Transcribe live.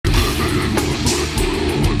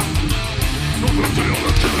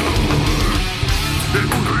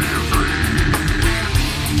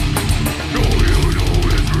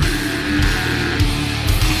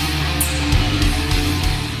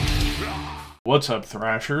What's up,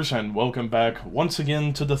 Thrashers, and welcome back once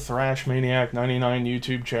again to the Thrash Maniac 99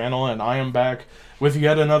 YouTube channel, and I am back with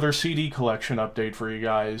yet another CD collection update for you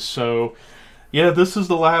guys. So, yeah, this is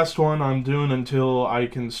the last one I'm doing until I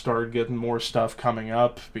can start getting more stuff coming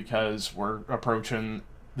up, because we're approaching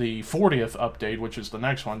the 40th update, which is the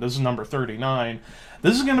next one. This is number 39.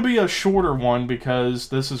 This is going to be a shorter one, because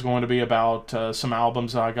this is going to be about some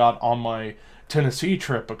albums that I got on my Tennessee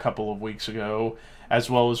trip a couple of weeks ago, as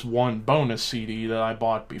well as one bonus CD that I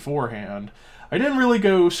bought beforehand. I didn't really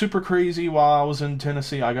go super crazy while I was in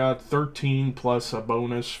Tennessee. I got 13 plus a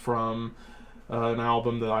bonus from an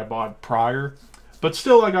album that I bought prior. But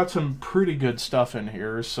still, I got some pretty good stuff in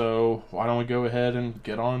here, so why don't we go ahead and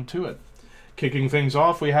get on to it. Kicking things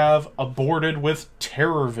off, we have Aborted with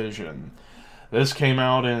TerrorVision. This came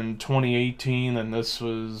out in 2018, and this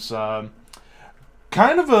was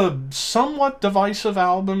kind of a somewhat divisive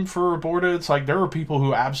album for Aborted. It's like there are people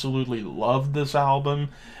who absolutely loved this album,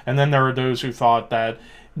 and then there are those who thought that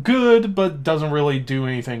good, but doesn't really do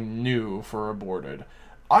anything new for Aborted.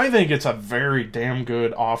 I think it's a very damn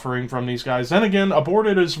good offering from these guys. Then again,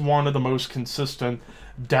 Aborted is one of the most consistent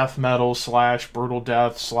death metal / brutal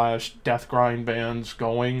death / death grind bands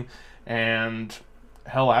going, and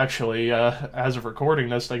hell, actually, as of recording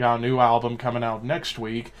this, they got a new album coming out next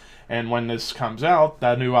week. And when this comes out,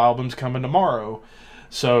 that new album's coming tomorrow.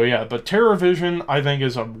 So yeah, but TerrorVision, I think,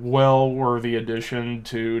 is a well-worthy addition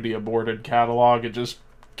to the Aborted catalog. It just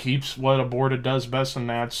keeps what Aborted does best, and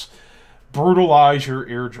that's brutalize your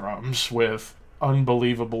eardrums with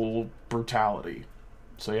unbelievable brutality.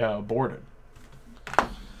 So yeah, Aborted.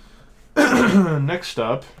 Next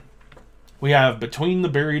up, we have Between the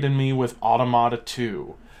Buried and Me with Automata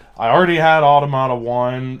 2. I already had Automata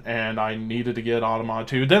 1, and I needed to get Automata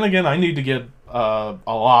 2. Then again, I need to get a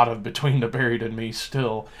lot of Between the Buried and Me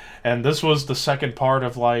still. And this was the second part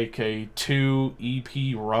of like a 2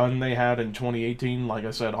 EP run they had in 2018. Like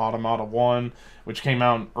I said, Automata 1, which came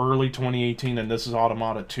out in early 2018, and this is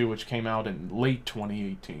Automata 2, which came out in late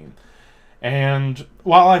 2018. And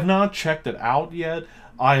while I've not checked it out yet,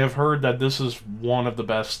 I have heard that this is one of the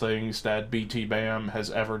best things that BT Bam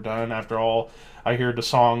has ever done. After all, I hear the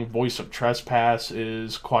song Voice of Trespass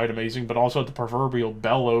is quite amazing, but also the proverbial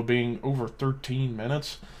bellow being over 13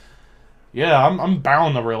 minutes. Yeah, I'm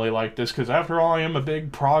bound to really like this, because after all, I am a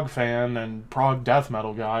big prog fan and prog death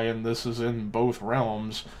metal guy, and this is in both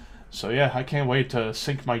realms. So yeah, I can't wait to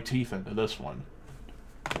sink my teeth into this one.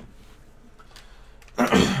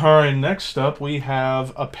 Alright, next up we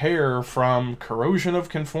have a pair from Corrosion of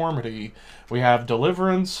Conformity. We have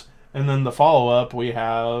Deliverance, and then the follow-up we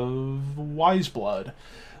have Wiseblood.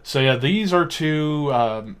 So yeah, these are two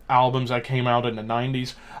albums that came out in the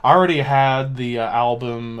 90s. I already had the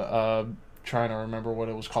album, trying to remember what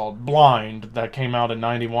it was called, Blind, that came out in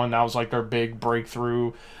 91. That was like their big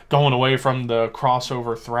breakthrough, going away from the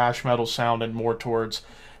crossover thrash metal sound and more towards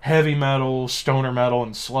heavy metal, stoner metal,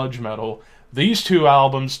 and sludge metal. These two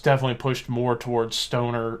albums definitely pushed more towards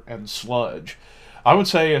stoner and sludge. I would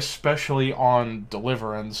say especially on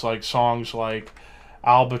Deliverance, like songs like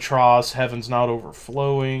Albatross, Heaven's Not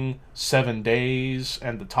Overflowing, 7 Days,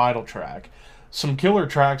 and the title track. Some killer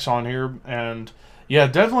tracks on here, and yeah,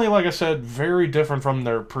 definitely, like I said, very different from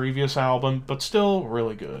their previous album, but still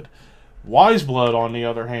really good. Wiseblood, on the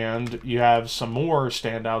other hand, you have some more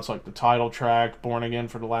standouts like the title track, Born Again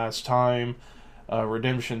for the Last Time,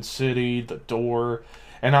 Redemption City, The Door,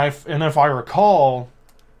 and if I recall,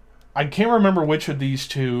 I can't remember which of these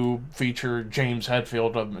two featured James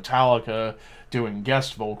Hetfield of Metallica doing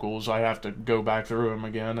guest vocals. I have to go back through them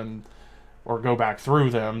again, or go back through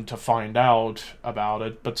them to find out about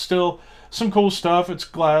it. But still, some cool stuff. It's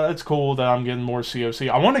cool that I'm getting more COC.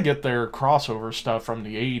 I want to get their crossover stuff from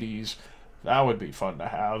the 80s. That would be fun to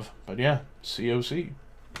have. But yeah, COC.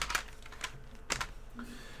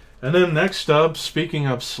 And then next up, speaking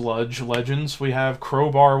of sludge legends, we have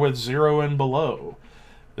Crowbar with Zero and Below.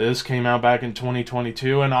 This came out back in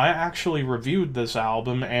 2022, and I actually reviewed this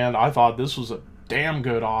album, and I thought this was a damn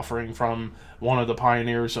good offering from one of the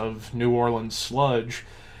pioneers of New Orleans sludge.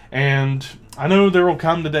 And I know there will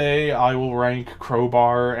come the day I will rank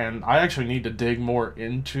Crowbar, and I actually need to dig more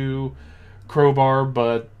into Crowbar,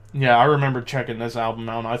 but yeah, I remember checking this album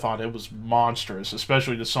out, and I thought it was monstrous,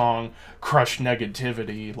 especially the song Crush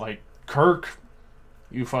Negativity. Like, Kirk,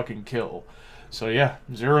 you fucking kill. So yeah,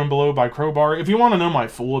 Zero and Below by Crowbar. If you want to know my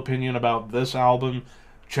full opinion about this album,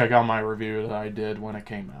 check out my review that I did when it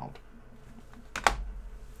came out.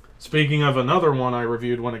 Speaking of another one I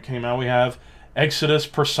reviewed when it came out, we have Exodus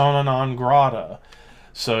Persona Non Grata.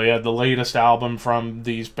 So yeah, the latest album from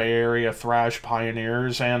these Bay Area thrash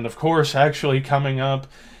pioneers, and of course, actually coming up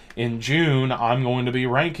in June, I'm going to be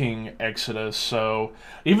ranking Exodus. So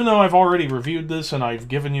even though I've already reviewed this and I've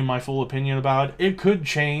given you my full opinion about it, it could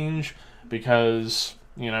change because,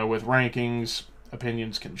 you know, with rankings,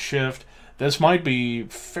 opinions can shift. This might be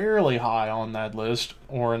fairly high on that list,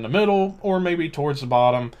 or in the middle, or maybe towards the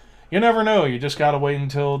bottom. You never know. You just gotta wait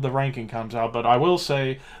until the ranking comes out. But I will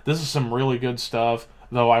say, this is some really good stuff,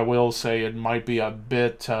 though I will say it might be a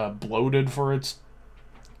bit bloated for its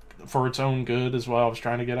own good, is what I was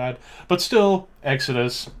trying to get at. But still,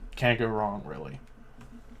 Exodus, can't go wrong, really.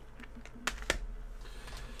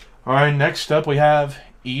 Alright, next up we have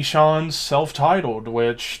Ihsahn's Self-Titled,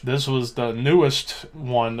 which this was the newest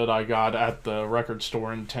one that I got at the record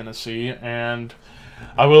store in Tennessee, and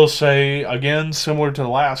I will say, again, similar to the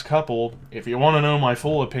last couple, if you want to know my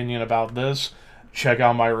full opinion about this, check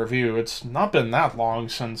out my review. It's not been that long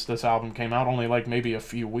since this album came out, only like maybe a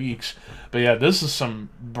few weeks, but yeah, this is some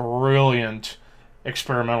brilliant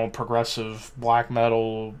experimental progressive black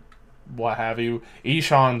metal, what have you.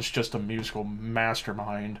 Ihsahn's just a musical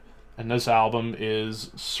mastermind, and this album is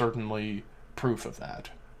certainly proof of that.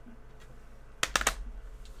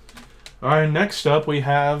 Alright, next up we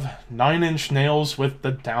have 9 Inch Nails with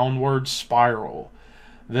the Downward Spiral.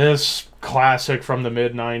 This classic from the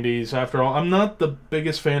mid-90s. After all, I'm not the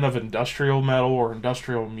biggest fan of industrial metal or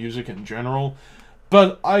industrial music in general,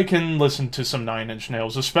 but I can listen to some 9 Inch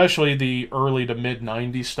Nails, especially the early to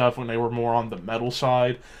mid-90s stuff when they were more on the metal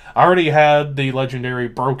side. I already had the legendary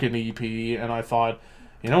Broken EP, and I thought,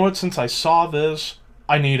 you know what, since I saw this,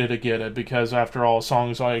 I needed to get it, because after all,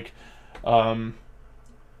 songs like,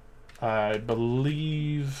 I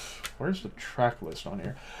believe, where's the track list on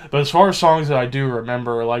here? But as far as songs that I do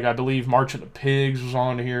remember, like, I believe March of the Pigs was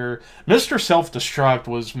on here. Mr. Self-Destruct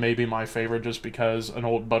was maybe my favorite, just because an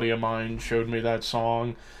old buddy of mine showed me that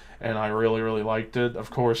song, and I really, really liked it.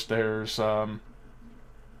 Of course, there's the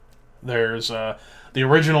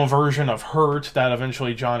original version of Hurt that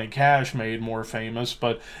eventually Johnny Cash made more famous,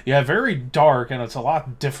 but yeah, very dark, and it's a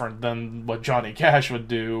lot different than what Johnny Cash would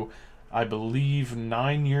do, I believe,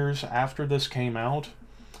 9 years after this came out.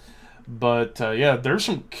 But yeah, there's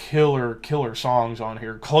some killer songs on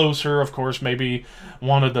here. Closer, of course, maybe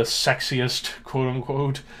one of the sexiest,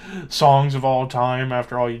 quote-unquote, songs of all time.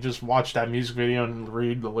 After all, you just watch that music video and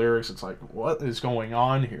read the lyrics, it's like, what is going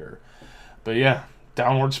on here? But yeah,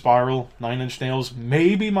 Downward Spiral, 9 Inch Nails,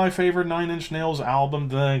 maybe my favorite 9 Inch Nails album.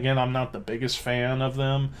 Then again, I'm not the biggest fan of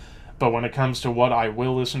them, but when it comes to what I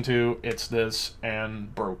will listen to, it's this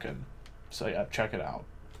and Broken. So yeah, check it out.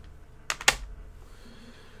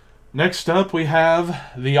 Next up, we have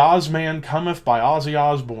The Ozzman Cometh by Ozzy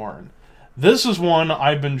Osbourne. This is one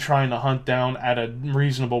I've been trying to hunt down at a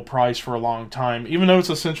reasonable price for a long time, even though it's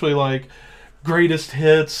essentially like greatest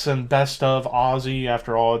hits and best of Ozzy.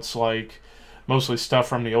 After all, it's like mostly stuff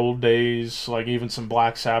from the old days, like even some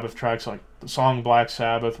Black Sabbath tracks like the song Black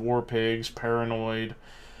Sabbath, War Pigs, Paranoid,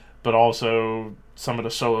 but also some of the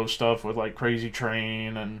solo stuff with like Crazy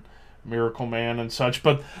Train and Miracle Man and such.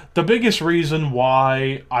 But the biggest reason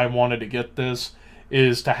why I wanted to get this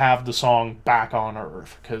is to have the song Back on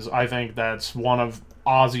Earth, because I think that's one of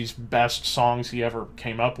Ozzy's best songs he ever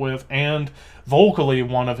came up with, and vocally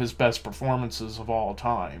one of his best performances of all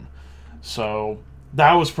time. So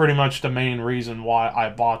that was pretty much the main reason why I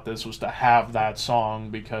bought this, was to have that song,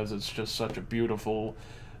 because it's just such a beautiful,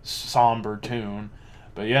 somber tune.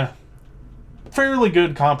 But yeah, fairly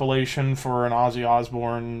good compilation for an Ozzy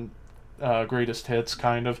Osbourne greatest hits,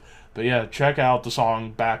 kind of. But yeah, check out the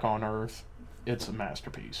song Back on Earth. It's a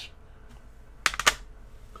masterpiece.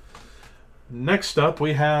 Next up,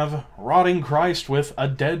 we have Rotting Christ with A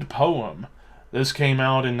Dead Poem. This came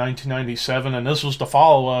out in 1997, and this was the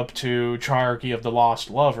follow-up to Triarchy of the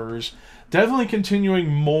Lost Lovers. Definitely continuing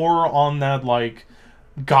more on that, like,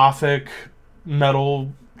 gothic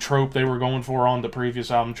metal trope they were going for on the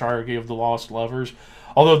previous album, Triarchy of the Lost Lovers.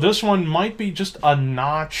 Although this one might be just a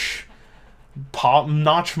notch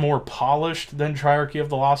more polished than Triarchy of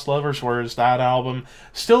the Lost Lovers, whereas that album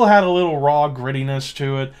still had a little raw grittiness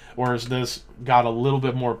to it, whereas this got a little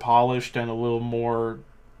bit more polished and a little more,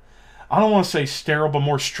 I don't want to say sterile, but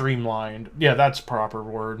more streamlined. Yeah, that's a proper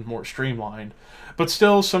word, more streamlined. But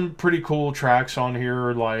still some pretty cool tracks on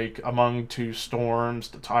here, like Among Two Storms,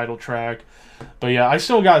 the title track. But yeah, I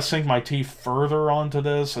still gotta sink my teeth further onto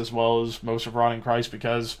this, as well as most of Rotting Christ,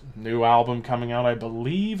 because new album coming out, I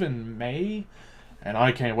believe, in May. And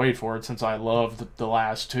I can't wait for it, since I loved the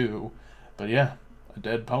last two. But yeah, A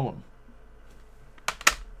Dead Poem.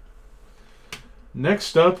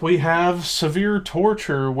 Next up, we have Severe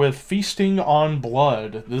Torture with Feasting on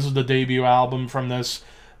Blood. This is the debut album from this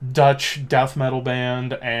Dutch death metal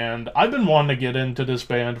band, and I've been wanting to get into this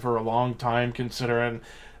band for a long time, considering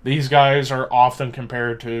these guys are often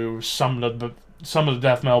compared to some of the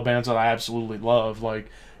death metal bands that I absolutely love, like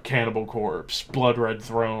Cannibal Corpse, Blood Red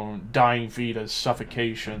Throne, Dying Fetus,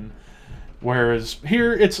 Suffocation. Whereas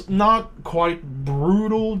here, it's not quite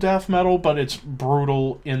brutal death metal, but it's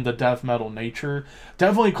brutal in the death metal nature.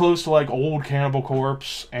 Definitely close to like old Cannibal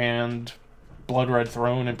Corpse and Blood Red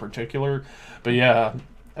Throne in particular. But yeah,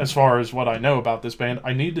 as far as what I know about this band,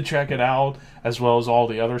 I need to check it out as well as all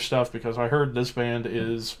the other stuff, because I heard this band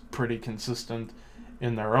is pretty consistent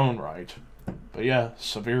in their own right. But yeah,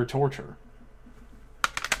 Severe Torture.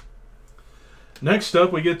 Next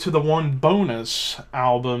up, we get to the one bonus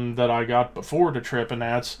album that I got before the trip, and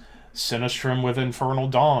that's Sinistrum with Infernal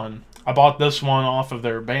Dawn. I bought this one off of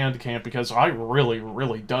their Bandcamp because I really,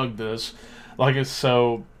 really dug this.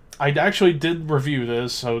 So I actually did review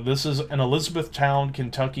this. So this is an Elizabethtown,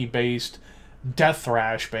 Kentucky-based death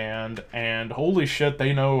thrash band, and holy shit,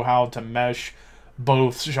 they know how to mesh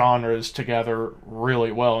both genres together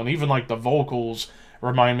really well. And even like the vocals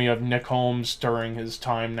remind me of Nick Holmes during his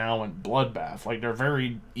time now in Bloodbath. Like, they're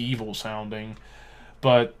very evil sounding.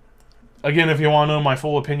 But again, if you want to know my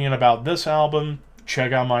full opinion about this album,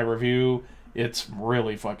 check out my review. It's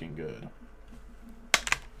really fucking good.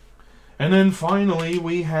 And then finally,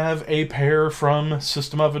 we have a pair from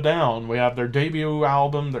System of a Down. We have their debut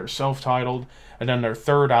album, their self-titled, and then their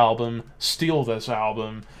third album, Steal This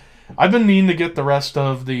Album. I've been needing to get the rest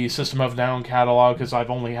of the System of a Down catalog because I've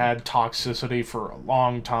only had Toxicity for a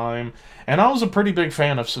long time. And I was a pretty big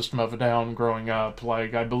fan of System of a Down growing up.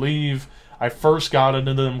 Like, I believe I first got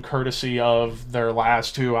into them courtesy of their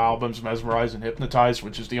last two albums, Mesmerize and Hypnotize,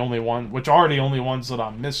 which are the only ones that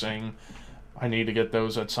I'm missing. I need to get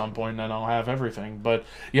those at some point, and then I'll have everything. But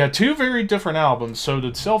yeah, two very different albums. So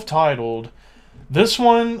the self-titled, this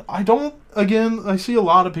one, I see a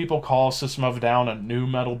lot of people call System of a Down a new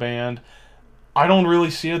metal band. I don't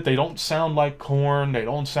really see it. They don't sound like Korn. They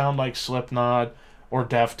don't sound like Slipknot or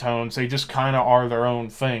Deftones. They just kind of are their own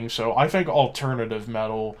thing. So I think alternative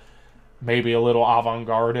metal, maybe a little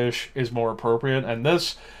avant-garde-ish, is more appropriate. And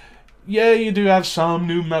this, yeah, you do have some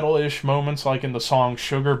new metal-ish moments, like in the song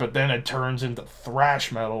Sugar, but then it turns into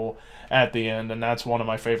thrash metal at the end, and that's one of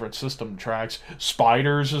my favorite System tracks.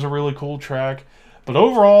 Spiders is a really cool track. But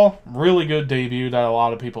overall, really good debut that a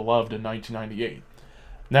lot of people loved in 1998.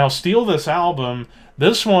 Now, Steal This Album,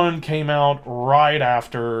 this one came out right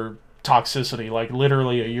after Toxicity, like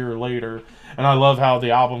literally a year later. And I love how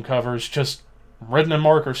the album cover is just written in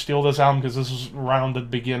marker, Steal This Album, because this is around the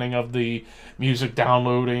beginning of the music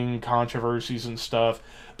downloading controversies and stuff.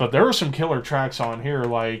 But there are some killer tracks on here,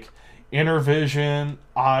 like TerrorVision,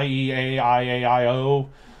 a.k.a. IAIO.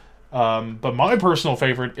 But my personal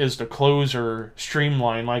favorite is the closer,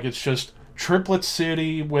 Streamline. Like, it's just Triplet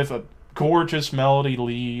City with a gorgeous melody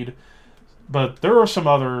lead. But there are some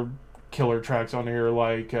other killer tracks on here,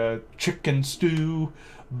 like Chicken Stew,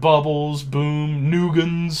 Bubbles, Boom,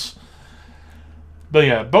 Nugans. But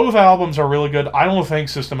yeah, both albums are really good. I don't think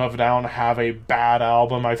System of a Down have a bad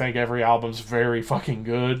album. I think every album's very fucking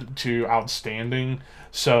good to outstanding.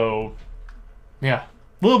 So, yeah.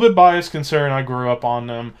 A little bit biased considering I grew up on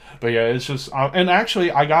them. But yeah, it's just... and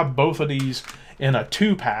actually, I got both of these in a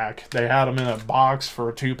 2-pack. They had them in a box for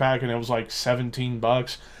a 2-pack, and it was like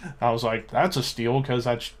 $17. I was like, that's a steal, because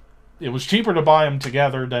it was cheaper to buy them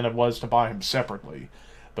together than it was to buy them separately.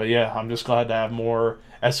 But yeah, I'm just glad to have more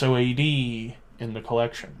SOAD in the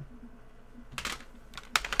collection.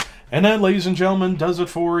 And that, ladies and gentlemen, does it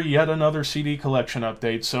for yet another CD collection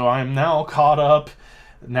update. So I am now caught up.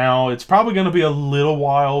 Now, it's probably going to be a little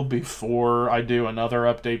while before I do another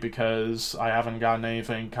update because I haven't gotten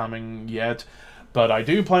anything coming yet. But I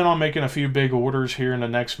do plan on making a few big orders here in the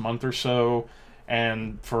next month or so.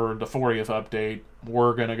 And for the 40th update,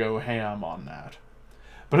 we're going to go ham on that.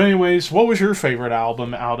 But anyways, what was your favorite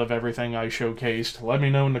album out of everything I showcased? Let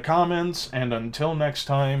me know in the comments. And until next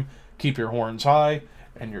time, keep your horns high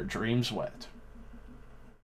and your dreams wet.